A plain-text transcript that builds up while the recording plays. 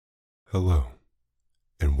Hello,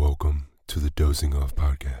 and welcome to the Dozing Off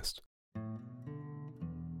Podcast.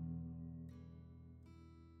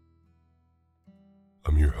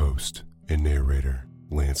 I'm your host and narrator,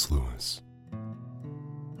 Lance Lewis.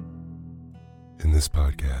 In this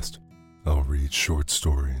podcast, I'll read short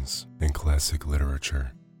stories and classic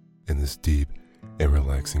literature in this deep and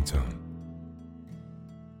relaxing tone.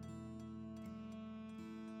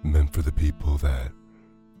 Meant for the people that,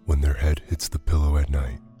 when their head hits the pillow at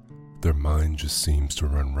night, their mind just seems to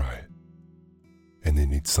run riot, and they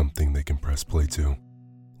need something they can press play to,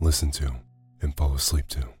 listen to, and fall asleep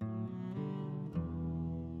to.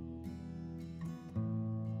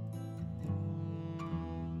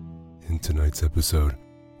 In tonight's episode,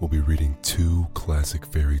 we'll be reading two classic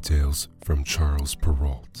fairy tales from Charles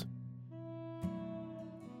Perrault.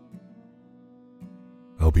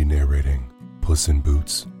 I'll be narrating Puss in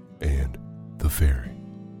Boots and The Fairy.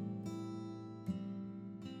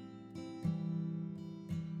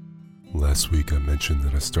 Last week I mentioned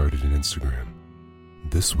that I started an Instagram.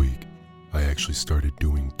 This week, I actually started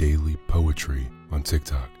doing daily poetry on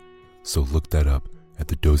TikTok, so look that up at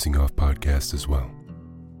the Dozing Off Podcast as well.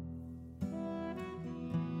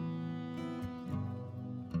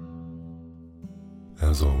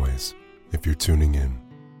 As always, if you're tuning in,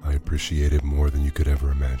 I appreciate it more than you could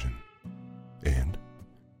ever imagine. And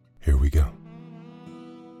here we go.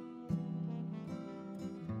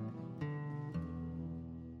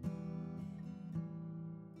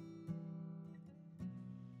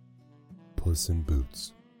 Puss in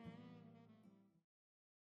Boots.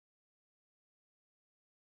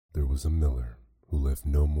 There was a miller who left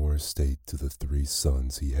no more estate to the 3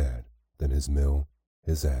 sons he had than his mill,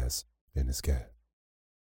 his ass, and his cat.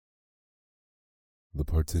 The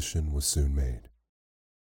partition was soon made.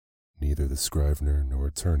 Neither the scrivener nor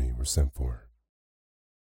attorney were sent for.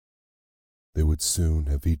 They would soon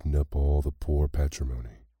have eaten up all the poor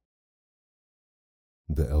patrimony.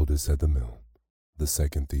 The eldest had the mill, the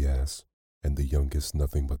second the ass, and the youngest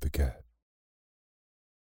nothing but the cat.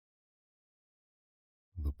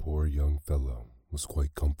 The poor young fellow was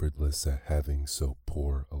quite comfortless at having so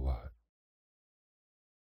poor a lot.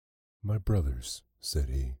 "My brothers," said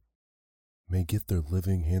he, "may get their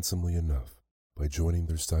living handsomely enough by joining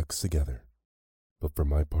their stocks together, but for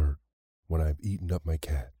my part, when I have eaten up my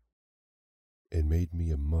cat and made me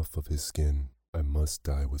a muff of his skin, I must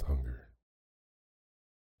die with hunger."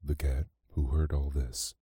 The cat, who heard all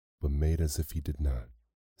this, but made as if he did not,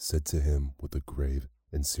 said to him with a grave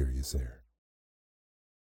and serious air,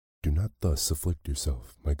 "Do not thus afflict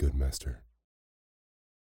yourself, my good master.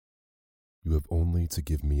 You have only to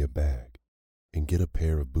give me a bag, and get a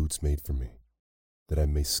pair of boots made for me, that I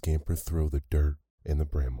may scamper through the dirt and the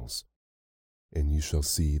brambles, and you shall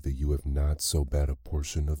see that you have not so bad a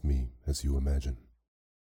portion of me as you imagine."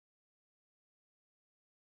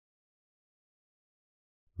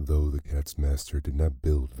 Though the cat's master did not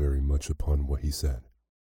build very much upon what he said,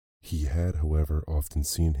 he had, however, often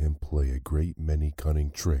seen him play a great many cunning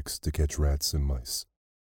tricks to catch rats and mice,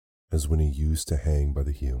 as when he used to hang by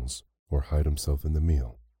the heels or hide himself in the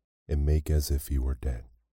meal and make as if he were dead.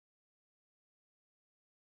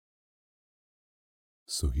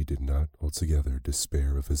 So he did not altogether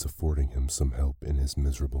despair of his affording him some help in his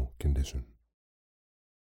miserable condition.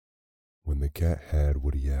 When the cat had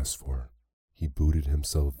what he asked for, he booted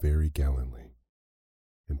himself very gallantly,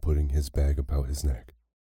 and putting his bag about his neck,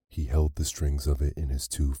 he held the strings of it in his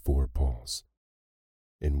 2 forepaws,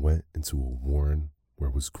 and went into a warren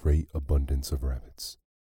where was great abundance of rabbits.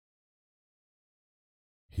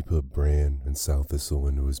 He put bran and sow thistle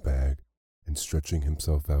into his bag, and stretching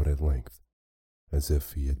himself out at length, as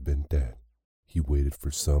if he had been dead, he waited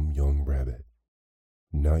for some young rabbit,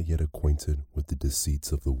 not yet acquainted with the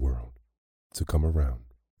deceits of the world, to come around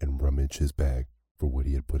and rummage his bag for what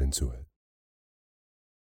he had put into it.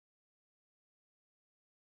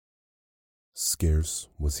 Scarce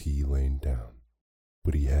was he lain down,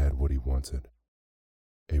 but he had what he wanted.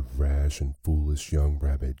 A rash and foolish young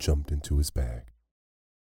rabbit jumped into his bag,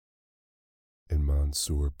 and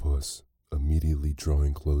Monsieur Puss, immediately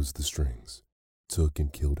drawing close the strings, took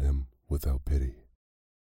and killed him without pity.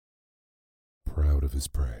 Proud of his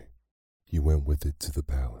prey, he went with it to the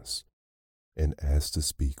palace, and asked to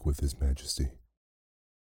speak with his majesty.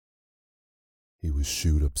 He was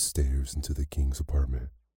shooed upstairs into the king's apartment,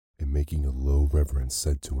 and making a low reverence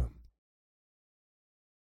said to him,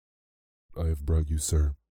 "I have brought you,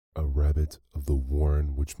 sir, a rabbit of the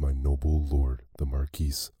warren which my noble lord the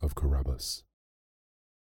Marquis of Carabas,"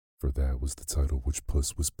 for that was the title which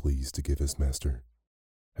Puss was pleased to give his master,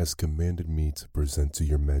 "has commanded me to present to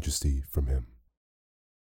your majesty from him."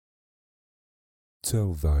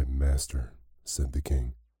 "Tell thy master," said the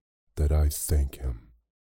king, "that I thank him,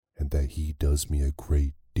 and that he does me a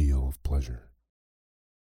great deal of pleasure."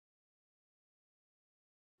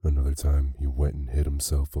 Another time he went and hid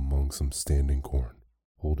himself among some standing corn,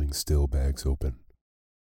 holding still bags open.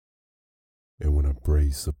 And when a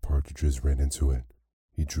brace of partridges ran into it,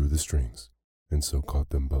 he drew the strings, and so caught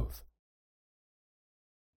them both.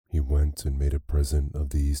 He went and made a present of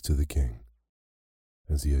these to the king,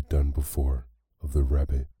 as he had done before of the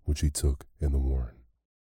rabbit which he took in the warren.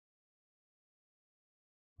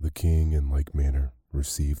 The king in like manner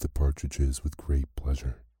received the partridges with great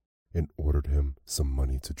pleasure, and ordered him some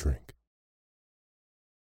money to drink.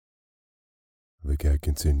 The cat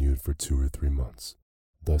continued for 2 or 3 months,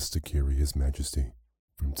 thus to carry his majesty,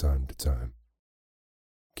 from time to time,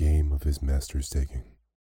 game of his master's taking.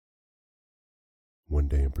 One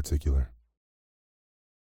day in particular,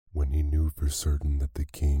 when he knew for certain that the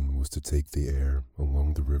king was to take the air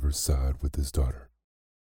along the river's side with his daughter,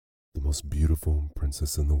 the most beautiful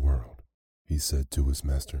princess in the world, he said to his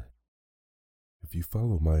master, "If you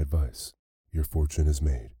follow my advice, your fortune is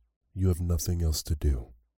made. You have nothing else to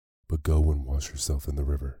do but go and wash yourself in the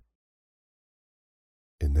river.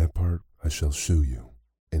 In that part I shall shew you,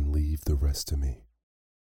 and leave the rest to me."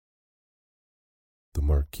 The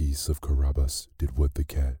Marquis of Carabas did what the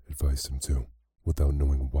cat advised him to, without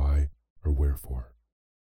knowing why or wherefore.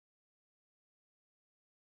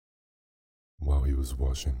 While he was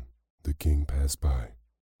washing, the king passed by,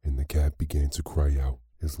 and the cat began to cry out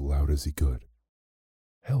as loud as he could,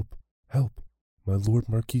 "Help! Help! My Lord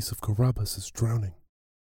Marquis of Carabas is drowning."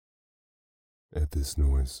 At this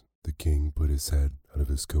noise, the king put his head out of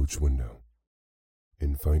his coach window,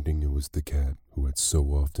 and finding it was the cat who had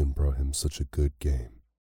so often brought him such a good game,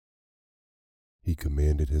 he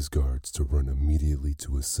commanded his guards to run immediately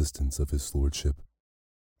to assistance of his lordship,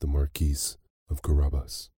 the Marquis of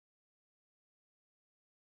Carabas.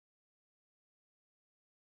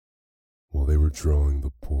 While they were drawing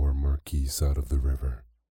the poor Marquis out of the river,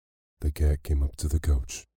 the cat came up to the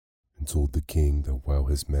coach and told the king that while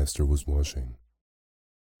his master was washing,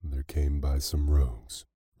 there came by some rogues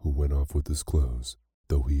who went off with his clothes,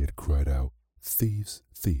 though he had cried out, "Thieves,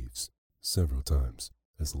 thieves," several times,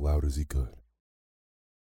 as loud as he could.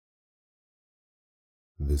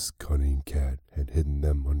 This cunning cat had hidden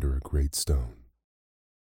them under a great stone.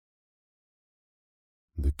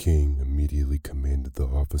 The king immediately commanded the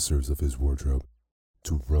officers of his wardrobe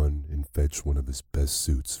to run and fetch one of his best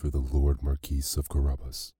suits for the Lord Marquis of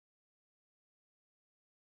Carabas.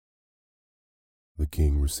 The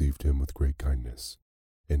king received him with great kindness,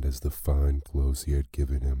 and as the fine clothes he had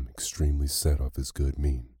given him extremely set off his good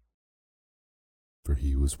mien, for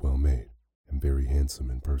he was well made and very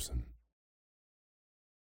handsome in person.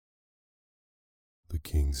 The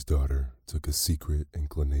king's daughter took a secret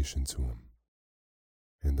inclination to him,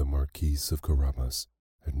 and the Marquis of Carabas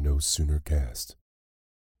had no sooner cast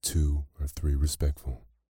 2 or 3 respectful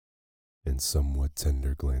and somewhat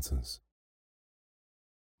tender glances,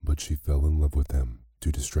 but she fell in love with them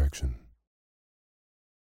to distraction.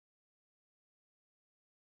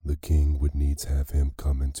 The king would needs have him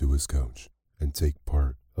come into his coach and take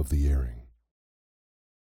part of the airing.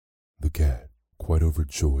 The cat, quite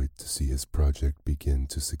overjoyed to see his project begin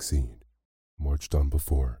to succeed, marched on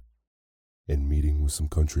before, and meeting with some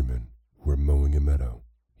countrymen who were mowing a meadow,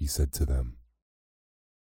 he said to them,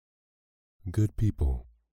 "Good people,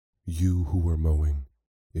 you who are mowing,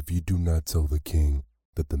 if you do not tell the king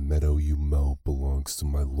that the meadow you mow belongs to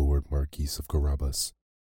my Lord Marquis of Carabas,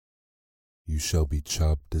 you shall be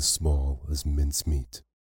chopped as small as mincemeat."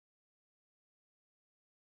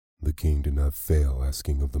 The king did not fail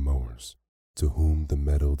asking of the mowers to whom the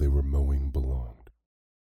meadow they were mowing belonged.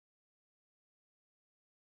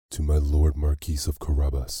 "To my Lord Marquis of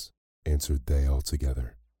Carabas," answered they all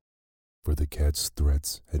together, for the cat's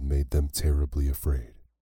threats had made them terribly afraid.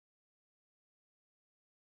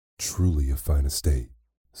 "Truly a fine estate,"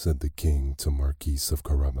 said the king to Marquis of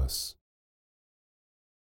Carabas.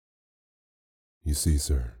 "You see,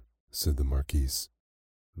 sir," said the Marquis,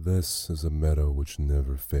 "this is a meadow which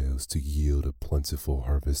never fails to yield a plentiful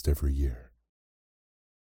harvest every year."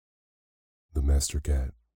 The master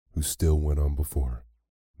cat, who still went on before,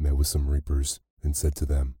 met with some reapers and said to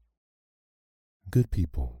them, "Good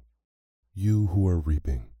people, you who are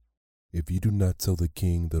reaping, if you do not tell the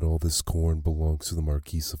king that all this corn belongs to the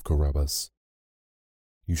Marquis of Carabas,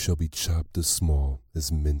 you shall be chopped as small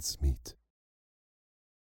as mincemeat."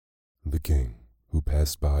 The king, who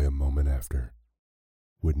passed by a moment after,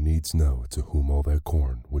 would needs know to whom all that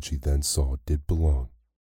corn which he then saw did belong.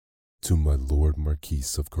 "To my Lord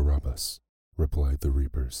Marquis of Carabas," replied the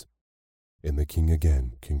reapers, and the king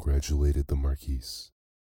again congratulated the Marquise.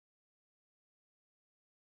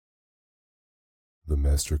 The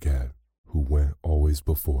master cat, who went always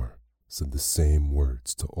before, said the same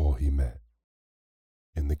words to all he met,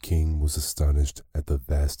 and the king was astonished at the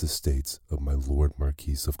vast estates of my Lord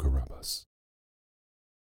Marquis of Carabas.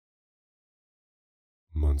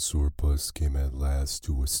 Monsieur Puss came at last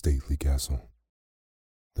to a stately castle,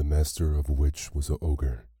 the master of which was an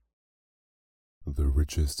ogre, the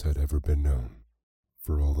richest had ever been known,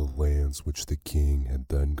 for all the lands which the king had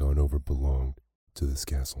then gone over belonged to this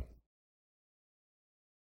castle.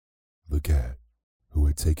 The cat, who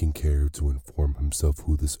had taken care to inform himself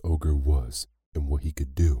who this ogre was and what he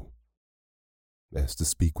could do, asked to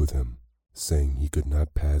speak with him, saying he could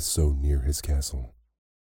not pass so near his castle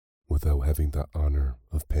without having the honor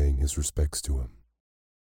of paying his respects to him.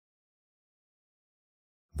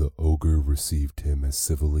 The ogre received him as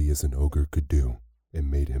civilly as an ogre could do and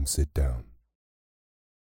made him sit down.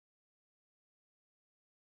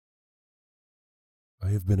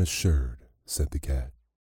 "I have been assured," said the cat,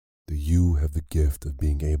 "that you have the gift of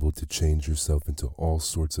being able to change yourself into all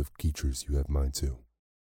sorts of creatures you have mind to.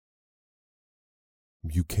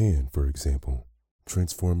 You can, for example,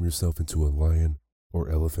 transform yourself into a lion or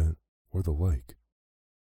elephant or the like."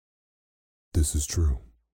 "This is true,"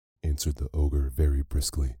 answered the ogre very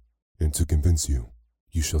briskly, "and to convince you,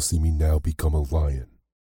 you shall see me now become a lion."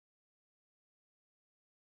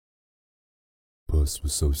 Puss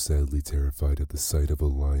was so sadly terrified at the sight of a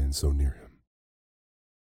lion so near him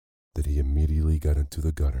that he immediately got into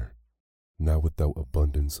the gutter, not without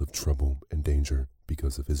abundance of trouble and danger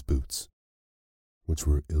because of his boots, which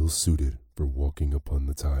were ill-suited for walking upon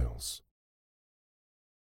the tiles.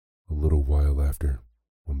 A little while after,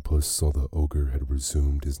 when Puss saw the ogre had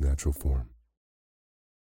resumed his natural form,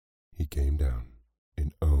 he came down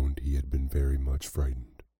and owned he had been very much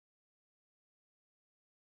frightened.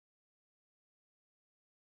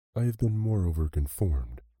 "I have been moreover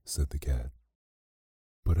informed," said the cat,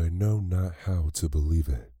 "but I know not how to believe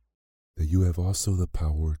it, that you have also the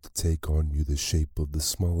power to take on you the shape of the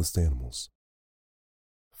smallest animals.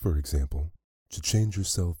 For example, to change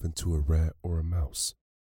yourself into a rat or a mouse.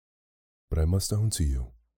 But I must own to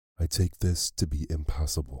you, I take this to be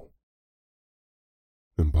impossible."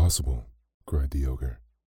 "Impossible," cried the ogre.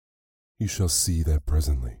 "You shall see that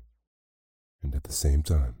presently," and at the same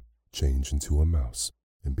time changed into a mouse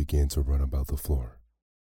and began to run about the floor.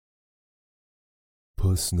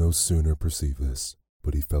 Puss no sooner perceived this,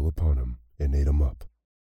 but he fell upon him and ate him up.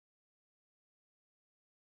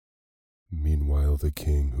 Meanwhile the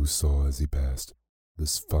king, who saw as he passed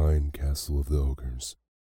this fine castle of the ogres,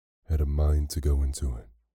 had a mind to go into it.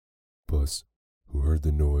 Puss, who heard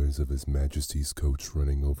the noise of his majesty's coach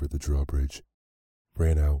running over the drawbridge,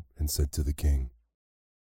 ran out and said to the king,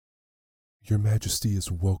 "Your majesty is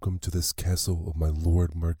welcome to this castle of my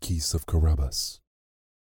Lord Marquis of Carabas."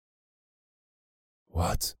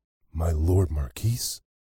 "What? My Lord Marquis?"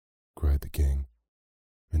 cried the king.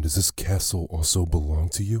 "And does this castle also belong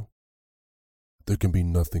to you? There can be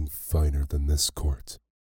nothing finer than this court,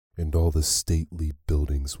 and all the stately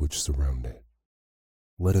buildings which surround it.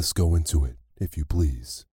 Let us go into it, if you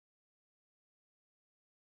please."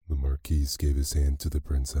 The Marquis gave his hand to the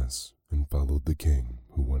princess and followed the king,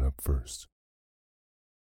 who went up first.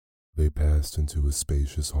 They passed into a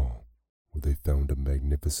spacious hall, where they found a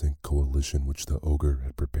magnificent coalition which the ogre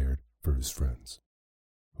had prepared for his friends,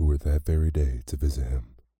 who were that very day to visit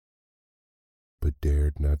him, but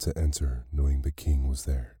dared not to enter knowing the king was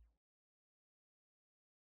there.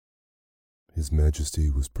 His Majesty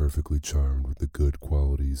was perfectly charmed with the good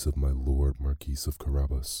qualities of my Lord Marquis of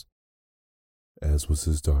Carabas, as was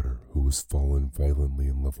his daughter, who was fallen violently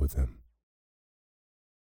in love with him,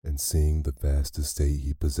 and seeing the vast estate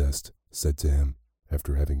he possessed, said to him,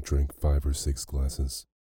 after having drank 5 or 6 glasses,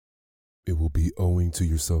 "It will be owing to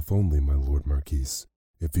yourself only, my Lord Marquis,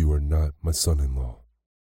 if you are not my son-in-law."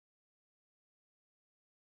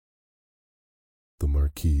 The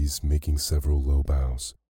Marquis, making several low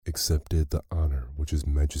bows, accepted the honor which his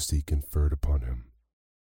Majesty conferred upon him,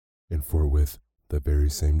 and forthwith, that very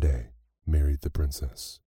same day, married the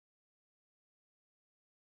princess.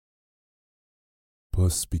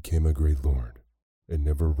 Puss became a great lord, and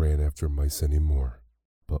never ran after mice any more,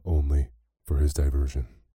 but only for his diversion.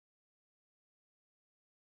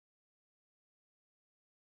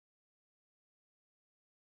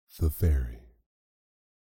 The Fairy.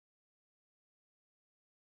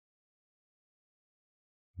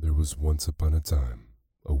 There was once upon a time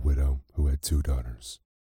a widow who had 2 daughters.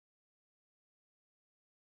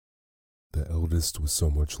 The eldest was so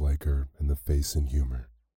much like her in the face and humor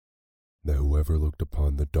that whoever looked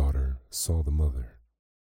upon the daughter saw the mother.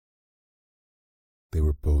 They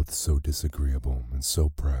were both so disagreeable and so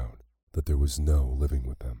proud that there was no living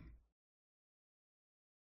with them.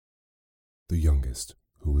 The youngest,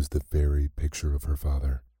 who was the very picture of her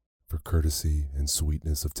father for courtesy and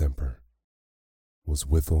sweetness of temper, was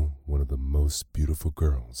withal one of the most beautiful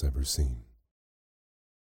girls ever seen.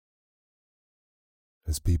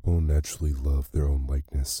 As people naturally love their own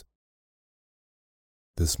likeness,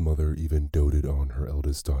 this mother even doted on her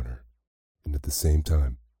eldest daughter, and at the same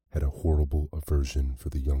time had a horrible aversion for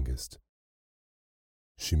the youngest.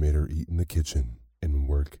 She made her eat in the kitchen and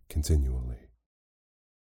work continually.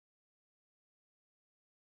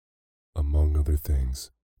 Among other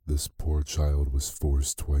things, this poor child was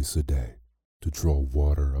forced twice a day to draw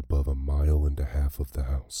water above 1.5 miles of the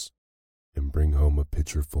house and bring home a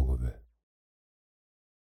pitcher full of it.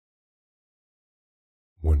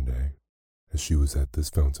 One day, as she was at this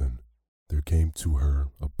fountain, there came to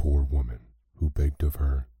her a poor woman who begged of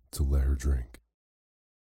her to let her drink.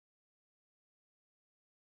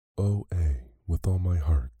 "Oh, with all my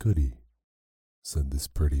heart, goody," said this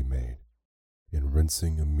pretty maid, and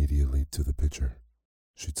rinsing immediately to the pitcher,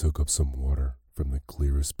 she took up some water from the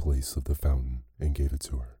clearest place of the fountain and gave it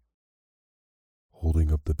to her,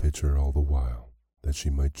 holding up the pitcher all the while that she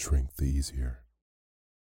might drink the easier.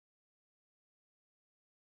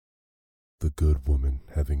 The good woman,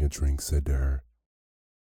 having a drink, said to her,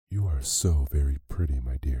 "You are so very pretty,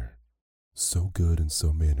 my dear, so good and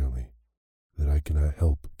so mannerly, that I cannot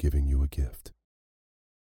help giving you a gift."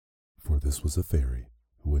 For this was a fairy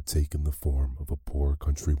who had taken the form of a poor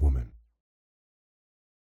country woman,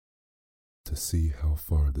 to see how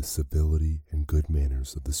far the civility and good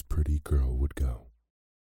manners of this pretty girl would go.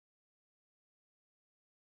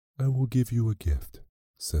 "I will give you a gift,"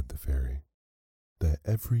 said the fairy, "that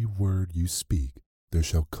every word you speak there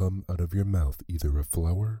shall come out of your mouth either a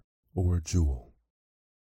flower or a jewel."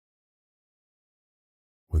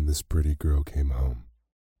 When this pretty girl came home,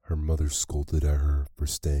 her mother scolded at her for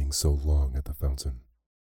staying so long at the fountain.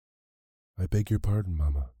 "I beg your pardon,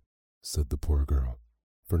 mamma," said the poor girl,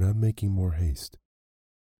 "for not making more haste."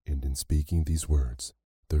 And in speaking these words,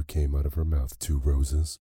 there came out of her mouth 2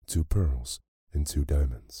 roses, 2 pearls, and 2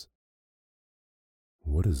 diamonds.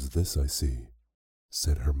 "What is this I see?"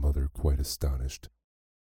 said her mother, quite astonished.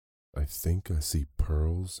 "I think I see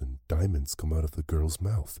pearls and diamonds come out of the girl's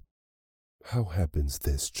mouth. How happens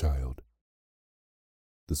this, child?"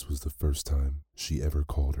 This was the first time she ever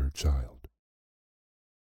called her child.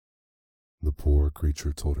 The poor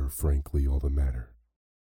creature told her frankly all the matter,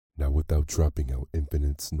 now without dropping out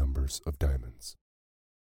infinite numbers of diamonds.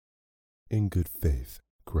 "In good faith,"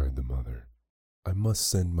 cried the mother, "I must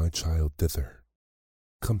send my child thither.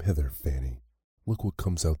 Come hither, Fanny. Look what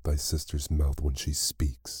comes out thy sister's mouth when she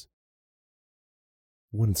speaks.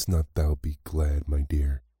 Wouldn't not thou be glad, my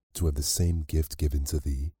dear, to have the same gift given to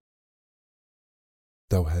thee?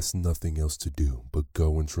 Thou hast nothing else to do but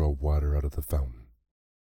go and draw water out of the fountain.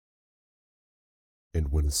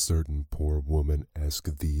 And when a certain poor woman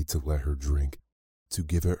asks thee to let her drink, to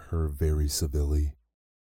give it her very civilly.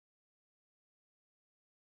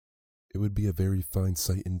 It would be a very fine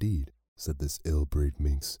sight indeed," said this ill-bred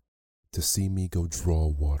minx, "to see me go draw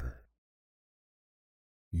water."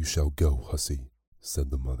 "You shall go, hussy," said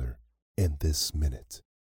the mother, "and this minute."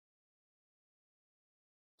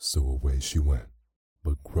 So away she went,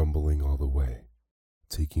 but grumbling all the way,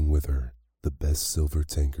 taking with her the best silver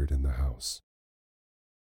tankard in the house.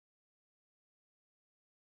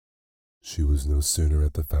 She was no sooner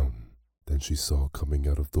at the fountain than she saw coming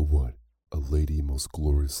out of the wood a lady most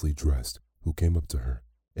gloriously dressed, who came up to her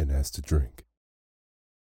and asked to drink.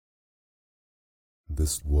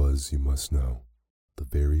 This was, you must know, the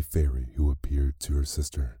very fairy who appeared to her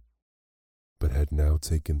sister, but had now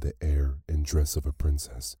taken the air and dress of a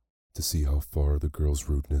princess to see how far the girl's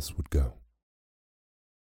rudeness would go.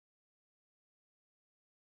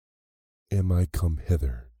 "Am I come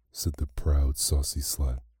hither," said the proud, saucy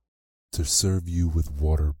slut, "to serve you with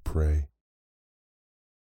water, pray?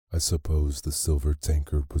 I suppose the silver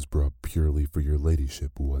tankard was brought purely for your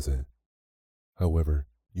ladyship, was it? However,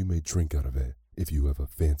 you may drink out of it if you have a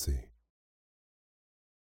fancy."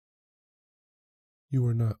 "You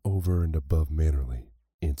are not over and above mannerly,"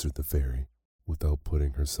 answered the fairy, without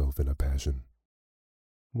putting herself in a passion.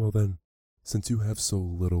 "Well then, since you have so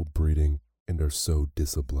little breeding and are so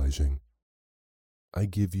disobliging, I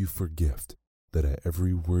give you for gift that at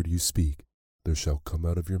every word you speak there shall come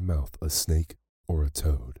out of your mouth a snake or a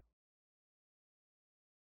toad."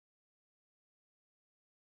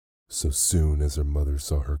 So soon as her mother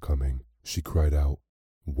saw her coming, she cried out,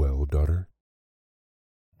 "Well, daughter?"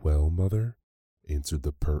 "Well, mother?" answered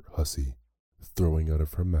the pert hussy, throwing out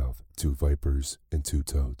of her mouth 2 vipers and 2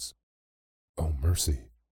 toads. "Oh,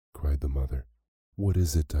 mercy!" cried the mother. "What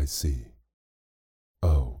is it I see?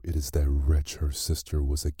 Oh, it is that wretch her sister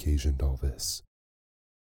was occasioned all this.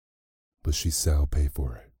 But she shall pay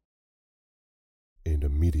for it." And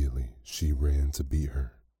immediately she ran to beat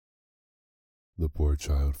her. The poor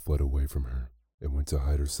child fled away from her and went to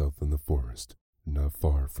hide herself in the forest, not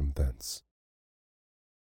far from thence.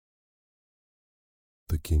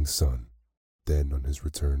 The king's son, then on his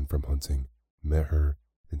return from hunting, met her,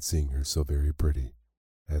 and seeing her so very pretty,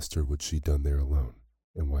 asked her what she'd done there alone,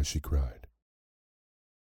 and why she cried.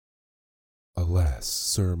 "Alas,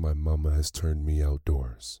 sir, my mamma has turned me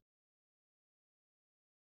outdoors."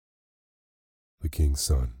 The king's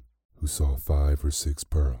son, who saw 5 or 6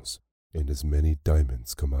 pearls and as many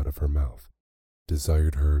diamonds come out of her mouth,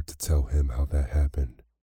 desired her to tell him how that happened.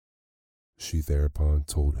 She thereupon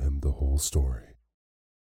told him the whole story.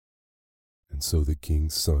 And so the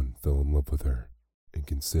king's son fell in love with her, and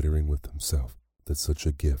considering with himself that such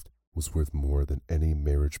a gift was worth more than any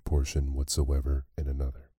marriage portion whatsoever in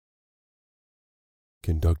another,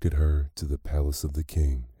 conducted her to the palace of the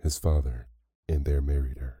king, his father, and there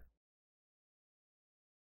married her.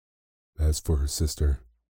 As for her sister,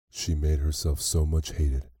 she made herself so much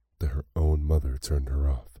hated that her own mother turned her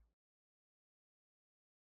off.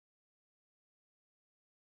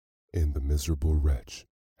 And the miserable wretch,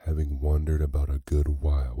 having wandered about a good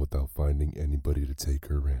while without finding anybody to take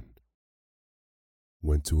her in,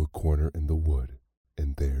 went to a corner in the wood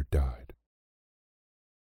and there died.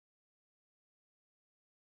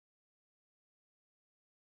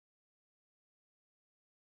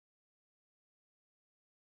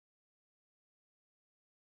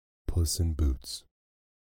 Puss in Boots.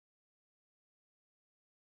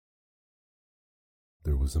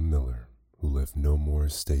 There was a miller who left no more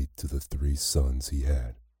estate to the 3 sons he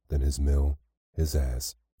had than his mill, his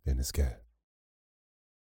ass, and his cat.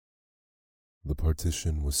 The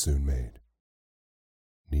partition was soon made.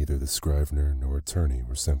 Neither the scrivener nor attorney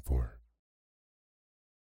were sent for.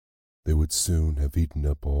 They would soon have eaten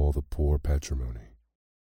up all the poor patrimony.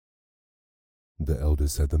 The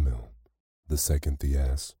eldest had the mill, the second the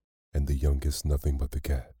ass, and the youngest nothing but the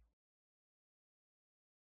cat.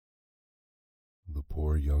 The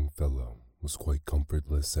poor young fellow was quite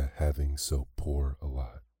comfortless at having so poor a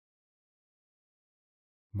lot.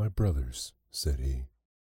 "My brothers," said he,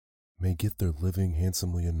 "may get their living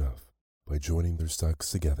handsomely enough by joining their stocks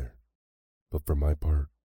together, but for my part,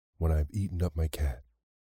 when I have eaten up my cat,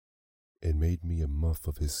 and made me a muff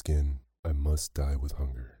of his skin, I must die with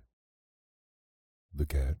hunger." The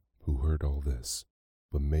cat, who heard all this,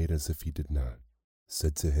 but made as if he did not,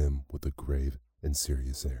 said to him with a grave and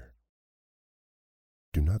serious air,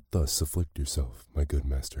 "Do not thus afflict yourself, my good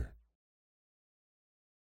master.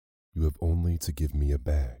 You have only to give me a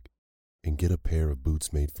bag, and get a pair of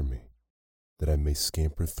boots made for me, that I may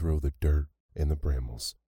scamper through the dirt and the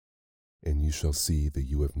brambles, and you shall see that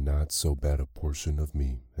you have not so bad a portion of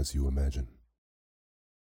me as you imagine."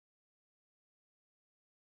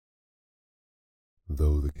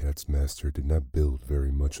 Though the cat's master did not build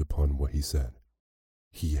very much upon what he said,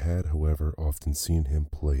 he had, however, often seen him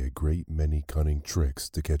play a great many cunning tricks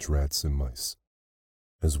to catch rats and mice,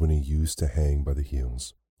 as when he used to hang by the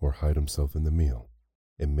heels or hide himself in the meal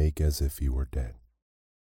and make as if he were dead.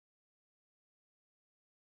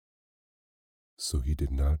 So he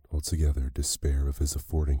did not altogether despair of his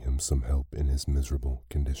affording him some help in his miserable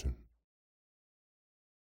condition.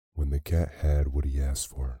 When the cat had what he asked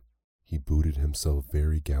for, he booted himself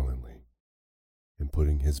very gallantly, and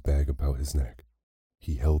putting his bag about his neck,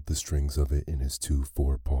 he held the strings of it in his 2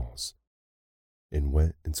 forepaws, and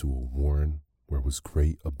went into a warren where was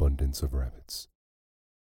great abundance of rabbits.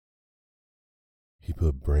 He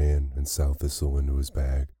put bran and sow thistle into his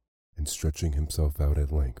bag, and stretching himself out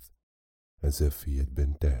at length, as if he had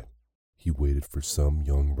been dead, he waited for some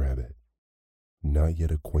young rabbit, not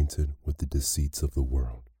yet acquainted with the deceits of the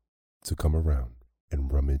world, to come around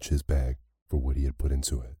and rummage his bag for what he had put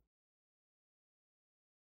into it.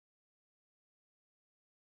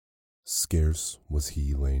 Scarce was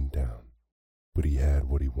he lain down, but he had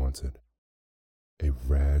what he wanted. A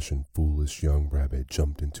rash and foolish young rabbit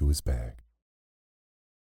jumped into his bag,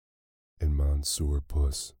 and Monsieur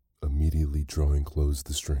Puss, immediately drawing close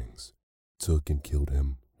the strings, took and killed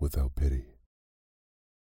him without pity.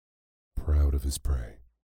 Proud of his prey,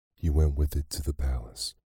 he went with it to the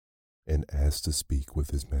palace, and asked to speak with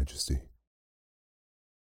his majesty.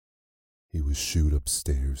 He was shooed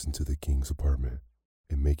upstairs into the king's apartment,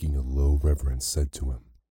 and making a low reverence said to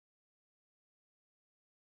him,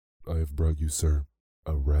 "I have brought you, sir,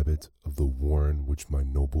 a rabbit of the warren which my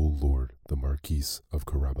noble lord the Marquis of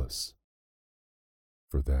Carabas,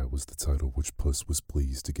 for that was the title which Puss was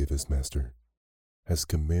pleased to give his master, has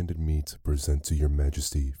commanded me to present to your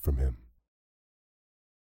majesty from him.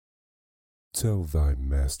 Tell thy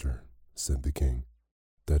master, said the king,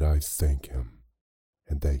 that I thank him,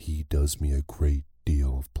 and that he does me a great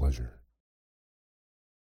deal of pleasure.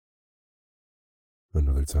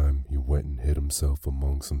 Another time he went and hid himself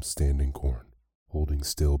among some standing corn, holding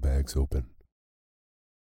still bags open.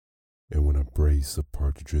 And when a brace of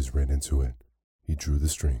partridges ran into it, he drew the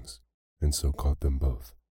strings, and so caught them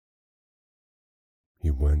both.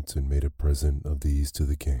 He went and made a present of these to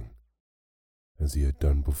the king, as he had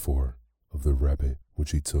done before of the rabbit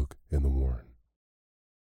which he took in the warren.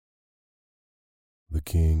 The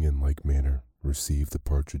king in like manner received the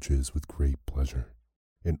partridges with great pleasure,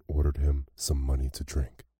 and ordered him some money to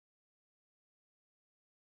drink.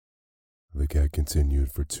 The cat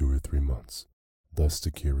continued for 2 or 3 months, thus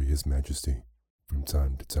to carry his majesty, from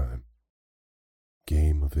time to time,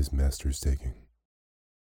 game of his master's taking.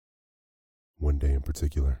 One day in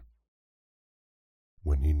particular,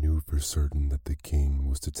 when he knew for certain that the king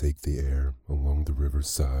was to take the air along the river's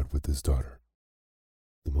side with his daughter,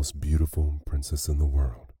 the most beautiful princess in the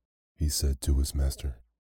world, he said to his master,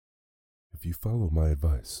 "If you follow my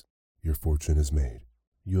advice, your fortune is made.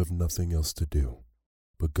 You have nothing else to do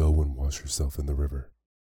but go and wash yourself in the river.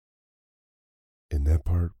 In that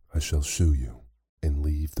part I shall shoe you, and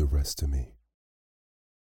leave the rest to me."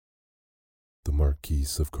 The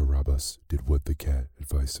Marquis of Carabas did what the cat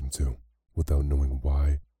advised him to, without knowing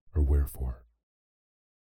why or wherefore.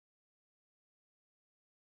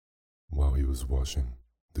 While he was washing,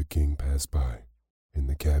 the king passed by, and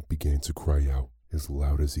the cat began to cry out as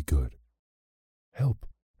loud as he could, "Help!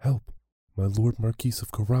 Help! My lord Marquis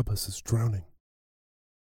of Carabas is drowning."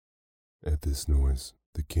 At this noise,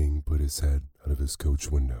 the king put his head out of his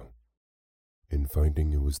coach window, and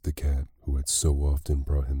finding it was the cat who had so often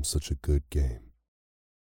brought him such a good game,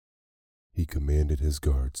 he commanded his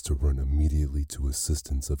guards to run immediately to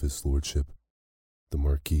assistance of his lordship, the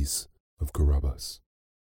Marquis of Carabas.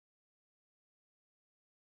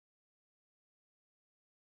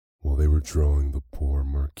 While they were drawing the poor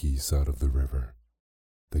Marquis out of the river,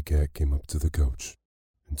 the cat came up to the coach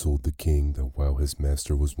and told the king that while his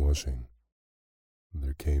master was washing,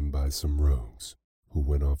 there came by some rogues who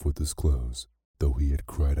went off with his clothes, though he had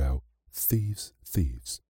cried out, "Thieves,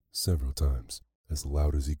 thieves," several times, as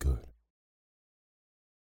loud as he could.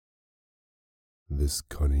 This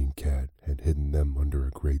cunning cat had hidden them under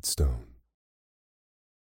a great stone.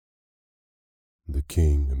 The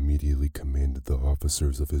king immediately commanded the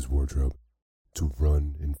officers of his wardrobe to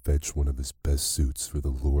run and fetch one of his best suits for the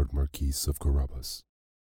Lord Marquis of Carabas.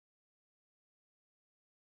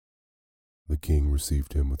 The king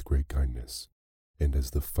received him with great kindness, and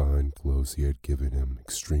as the fine clothes he had given him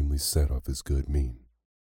extremely set off his good mien,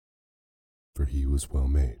 for he was well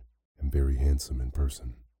made and very handsome in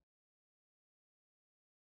person.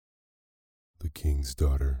 The king's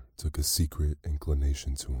daughter took a secret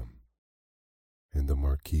inclination to him, and the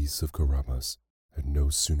Marquis of Carabas had no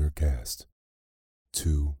sooner cast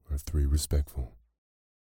 2 or 3 respectful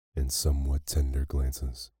and somewhat tender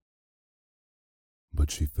glances,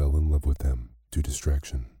 but she fell in love with them to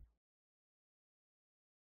distraction.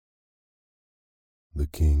 The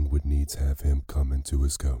king would needs have him come into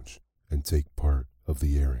his coach and take part of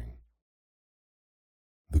the airing.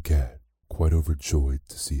 The cat, quite overjoyed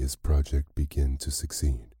to see his project begin to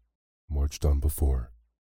succeed, marched on before,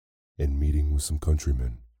 and meeting with some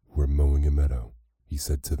countrymen who were mowing a meadow, he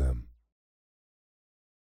said to them,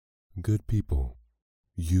 "Good people,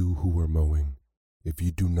 you who are mowing, if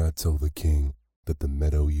you do not tell the king that the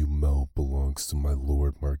meadow you mow belongs to my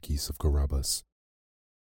lord Marquis of Carabas,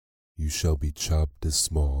 you shall be chopped as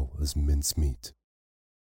small as mincemeat."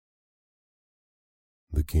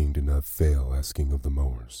 The king did not fail asking of the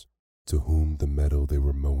mowers to whom the meadow they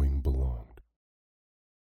were mowing belonged.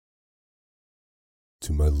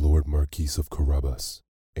 "To my lord Marquis of Carabas,"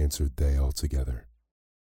 answered they all together,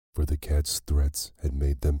 for the cat's threats had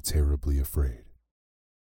made them terribly afraid.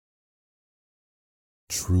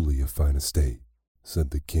 "Truly a fine estate," said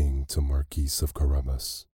the king to Marquis of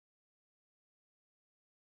Carabas.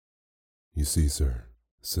 "You see, sir,"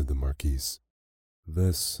 said the Marquis,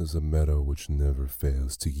 "this is a meadow which never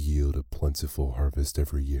fails to yield a plentiful harvest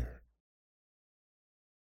every year."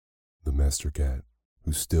 The master cat,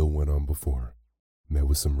 who still went on before, met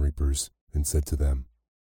with some reapers and said to them,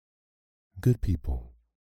 "Good people,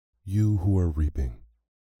 you who are reaping,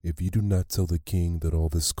 if you do not tell the king that all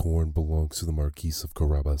this corn belongs to the Marquis of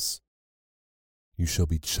Carabas, you shall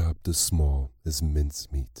be chopped as small as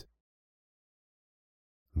mincemeat.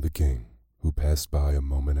 The king, who passed by a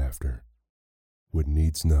moment after, would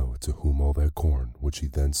needs know to whom all that corn which he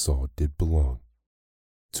then saw did belong.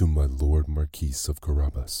 To my lord Marquis of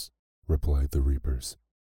Carabas, replied the reapers,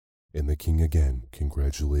 and the king again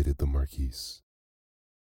congratulated the Marquis.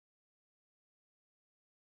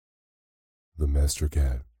 The master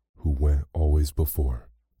cat, who went always before,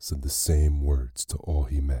 said the same words to all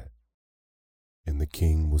he met, and the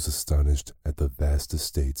king was astonished at the vast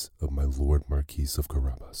estates of my lord Marquis of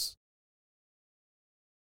Carabas.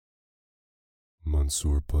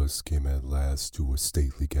 Monsieur Puss came at last to a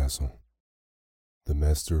stately castle, the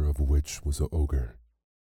master of which was an ogre,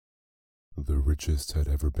 the richest had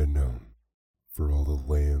ever been known, for all the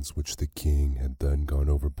lands which the king had then gone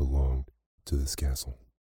over belonged to this castle.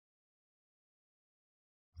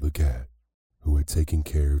 The cat, who had taken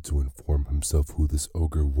care to inform himself who this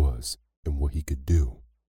ogre was and what he could do,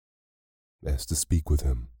 asked to speak with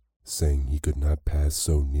him, saying he could not pass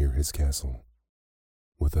so near his castle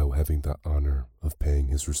without having the honor of paying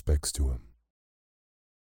his respects to him.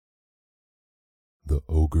 The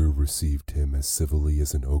ogre received him as civilly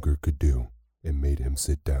as an ogre could do and made him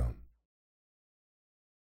sit down.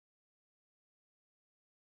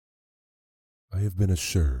 I have been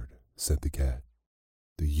assured, said the cat,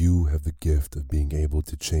 that you have the gift of being able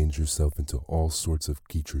to change yourself into all sorts of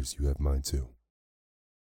creatures you have mind to.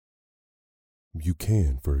 You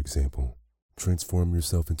can, for example, transform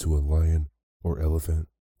yourself into a lion or elephant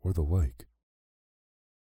or the like.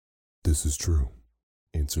 This is true,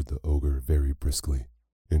 answered the ogre very briskly,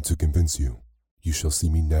 and to convince you, you shall see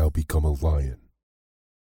me now become a lion.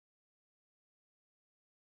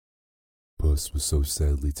 Puss was so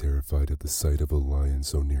sadly terrified at the sight of a lion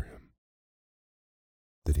so near him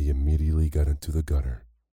that he immediately got into the gutter,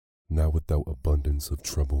 not without abundance of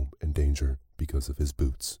trouble and danger because of his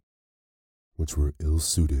boots, which were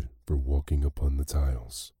ill-suited for walking upon the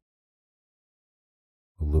tiles.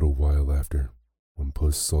 A little while after, when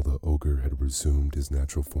Puss saw the ogre had resumed his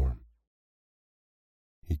natural form,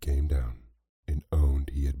 he came down and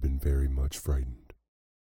owned he had been very much frightened.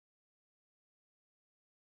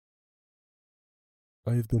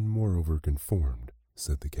 I have been moreover conformed,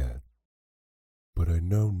 said the cat, but I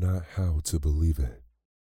know not how to believe it,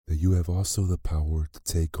 that you have also the power to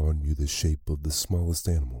take on you the shape of the smallest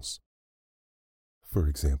animals. For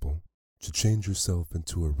example, to change yourself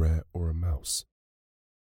into a rat or a mouse.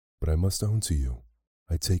 But I must own to you,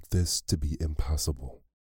 I take this to be impossible.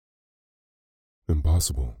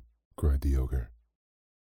 Impossible, cried the ogre.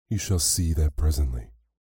 You shall see that presently.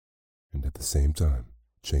 And at the same time,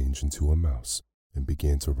 changed into a mouse and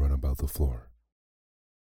began to run about the floor.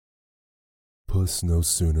 Puss no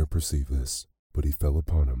sooner perceived this, but he fell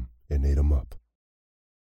upon him and ate him up.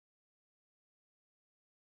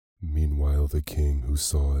 Meanwhile the king, who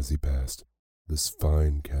saw as he passed this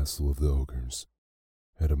fine castle of the ogres,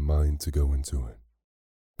 had a mind to go into it.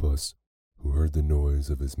 Puss, who heard the noise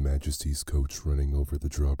of his majesty's coach running over the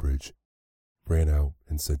drawbridge, ran out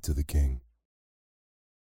and said to the king,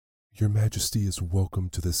 Your Majesty is welcome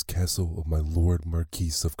to this castle of my lord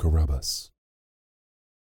Marquis of Carabas.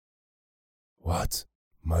 What?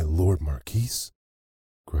 My lord Marquis?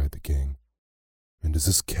 Cried the king. And does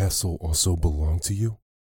this castle also belong to you?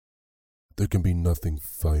 There can be nothing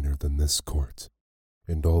finer than this court,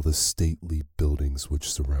 and all the stately buildings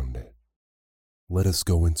which surround it. Let us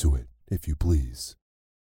go into it, if you please.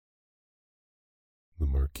 The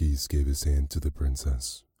Marquis gave his hand to the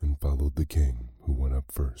princess and followed the king, who went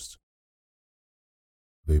up first.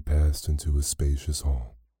 They passed into a spacious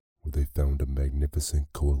hall, where they found a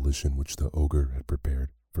magnificent coalition which the ogre had prepared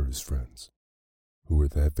for his friends, who were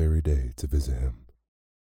that very day to visit him,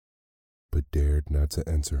 but dared not to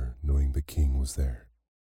enter knowing the king was there.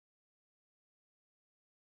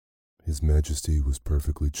 His Majesty was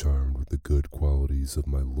perfectly charmed with the good qualities of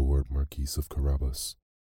my lord Marquis of Carabas,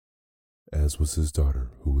 as was his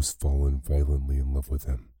daughter, who was fallen violently in love with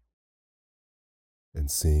him, and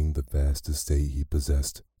seeing the vast estate he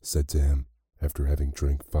possessed, said to him, after having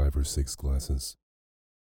drank 5 or 6 glasses,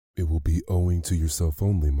 It will be owing to yourself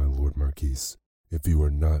only, my lord Marquis, if you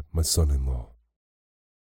are not my son-in-law.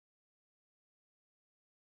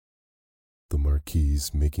 The Marquis,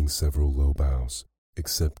 making several low bows,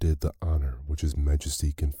 accepted the honor which his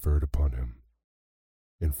Majesty conferred upon him,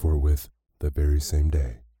 and forthwith, that very same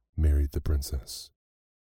day, married the princess.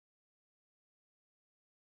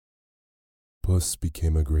 Puss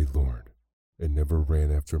became a great lord, and never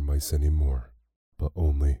ran after mice any more, but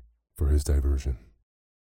only for his diversion.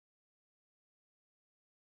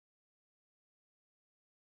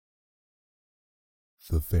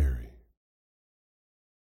 The Fairy.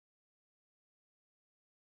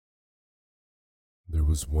 There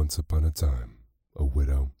was once upon a time a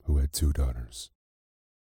widow who had 2 daughters.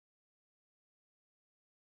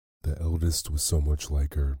 The eldest was so much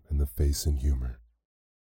like her in the face and humor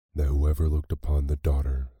that whoever looked upon the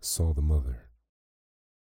daughter saw the mother.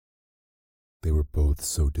 They were both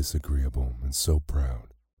so disagreeable and so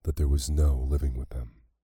proud that there was no living with them.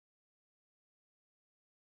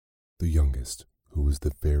 The youngest, who was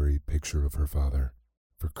the very picture of her father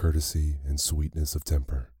for courtesy and sweetness of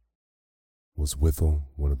temper, was withal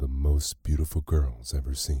one of the most beautiful girls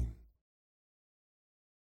ever seen.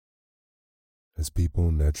 As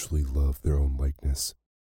people naturally love their own likeness,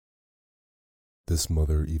 this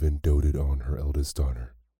mother even doted on her eldest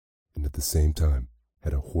daughter, and at the same time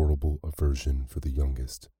had a horrible aversion for the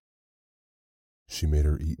youngest. She made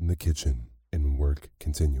her eat in the kitchen and work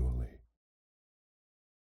continually.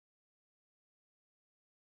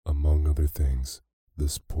 Among other things,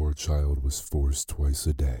 this poor child was forced twice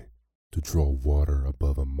a day to draw water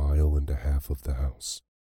above 1.5 miles of the house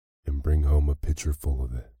and bring home a pitcher full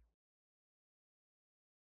of it.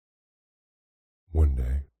 One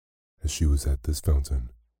day, as she was at this fountain,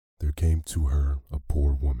 there came to her a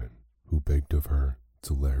poor woman who begged of her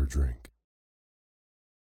to let her drink.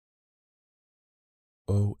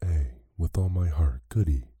 "Oh, with all my heart,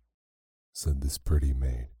 goody," said this pretty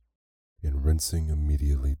maid, and rinsing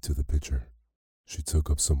immediately to the pitcher, she took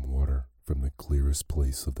up some water from the clearest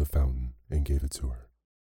place of the fountain and gave it to her,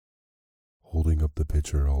 holding up the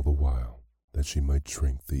pitcher all the while that she might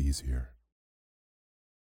drink the easier.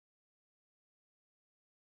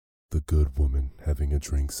 The good woman, having a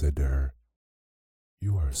drink, said to her,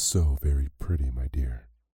 "You are so very pretty, my dear,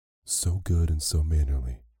 so good and so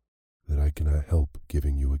mannerly, that I cannot help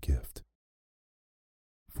giving you a gift."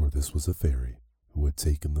 For this was a fairy who had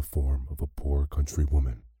taken the form of a poor country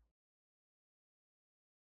woman.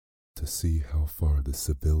 To see how far the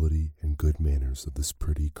civility and good manners of this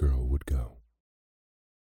pretty girl would go.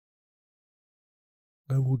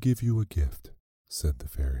 "I will give you a gift," said the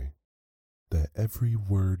fairy, "that every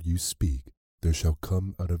word you speak there shall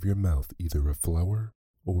come out of your mouth either a flower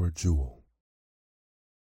or a jewel."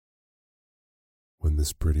 When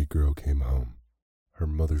this pretty girl came home, her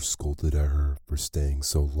mother scolded at her for staying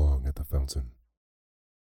so long at the fountain.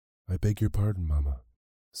 "I beg your pardon, mamma,"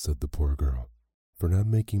 said the poor girl, "for not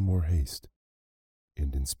making more haste."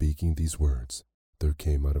 And in speaking these words, there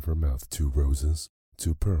came out of her mouth 2 roses,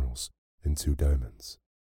 2 pearls, and 2 diamonds.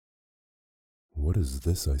 "What is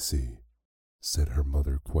this I see?" said her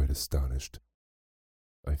mother, quite astonished.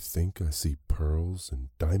 "I think I see pearls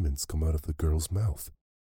and diamonds come out of the girl's mouth.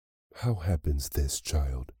 How happens this,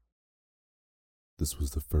 child?" This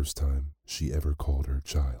was the first time she ever called her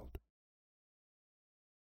child.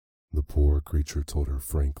 The poor creature told her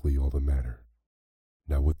frankly all the matter,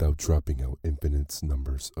 now without dropping out infinite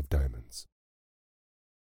numbers of diamonds.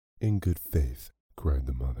 "In good faith," cried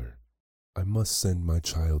the mother, "I must send my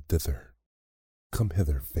child thither. Come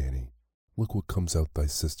hither, Fanny. Look what comes out thy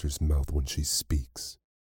sister's mouth when she speaks.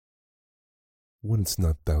 Wouldn't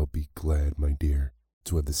not thou be glad, my dear,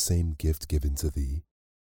 to have the same gift given to thee?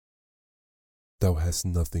 Thou hast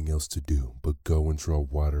nothing else to do but go and draw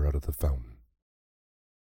water out of the fountain.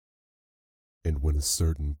 And when a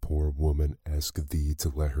certain poor woman asks thee to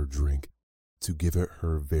let her drink, to give it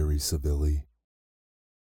her very civilly.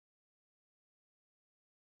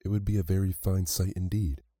 It would be a very fine sight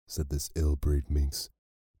indeed," said this ill-bred minx,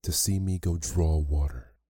 "to see me go draw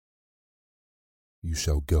water." "You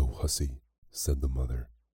shall go, hussy," said the mother,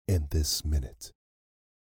 "and this minute."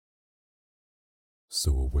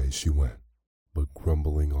 So away she went, but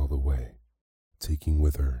grumbling all the way, taking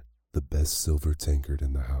with her the best silver tankard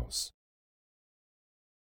in the house.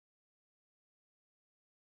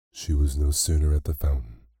 She was no sooner at the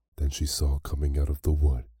fountain than she saw coming out of the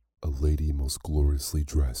wood a lady most gloriously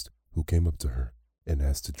dressed, who came up to her and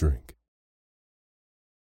asked to drink.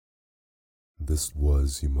 This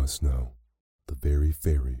was, you must know, the very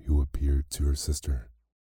fairy who appeared to her sister,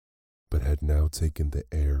 but had now taken the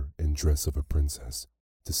air and dress of a princess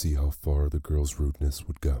to see how far the girl's rudeness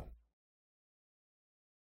would go.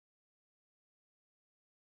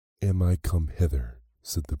 "Am I come hither,"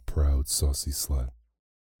 said the proud, saucy slut,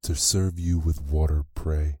 "to serve you with water,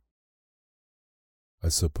 pray? I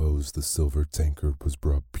suppose the silver tankard was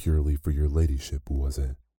brought purely for your ladyship, was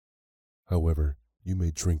it? However, you may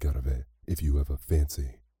drink out of it if you have a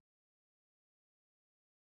fancy."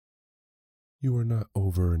 "You are not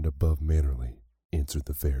over and above mannerly," answered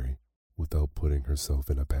the fairy, without putting herself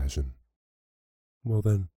in a passion. "Well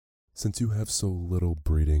then, since you have so little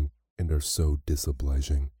breeding and are so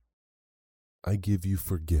disobliging, I give you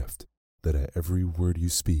for gift that at every word you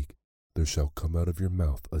speak there shall come out of your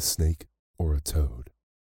mouth a snake or a toad.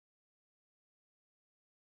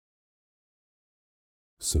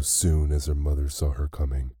 So soon as her mother saw her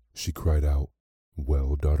coming, she cried out,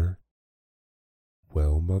 "Well, daughter?"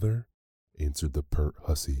 "Well, mother?" answered the pert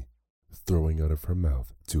hussy, throwing out of her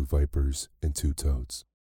mouth 2 vipers and 2 toads.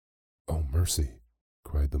 "Oh, mercy!"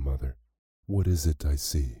 cried the mother. "What is it I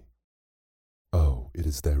see?" "Oh, it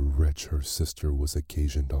is that wretch her sister was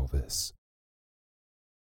occasioned all this.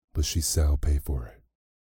 But she shall pay for it."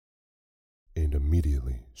 And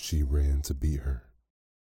immediately she ran to beat her.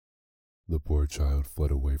 The poor child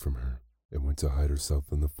fled away from her and went to hide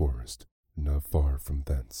herself in the forest, not far from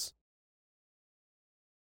thence.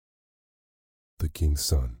 The king's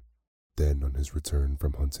son, then on his return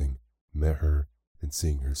from hunting, met her, and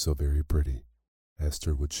seeing her so very pretty, asked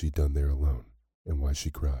her what she'd done there alone, and why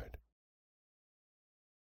she cried.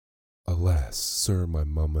 "Alas, sir, my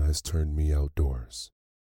mamma has turned me outdoors."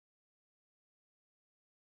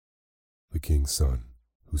 The king's son,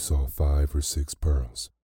 who saw 5 or 6 pearls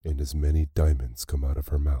and as many diamonds come out of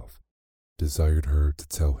her mouth, desired her to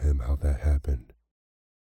tell him how that happened.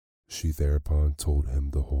 She thereupon told him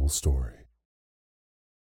the whole story.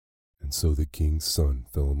 And so the king's son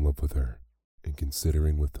fell in love with her, and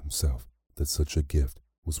considering with himself that such a gift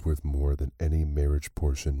was worth more than any marriage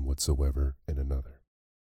portion whatsoever in another,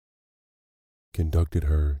 conducted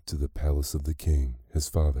her to the palace of the king, his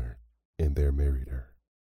father, and there married her.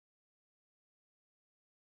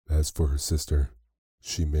 As for her sister,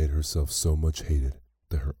 she made herself so much hated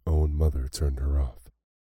that her own mother turned her off.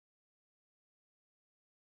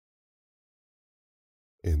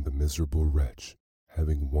 And the miserable wretch,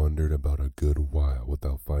 having wandered about a good while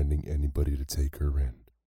without finding anybody to take her in,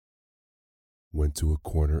 went to a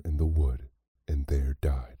corner in the wood and there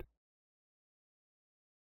died.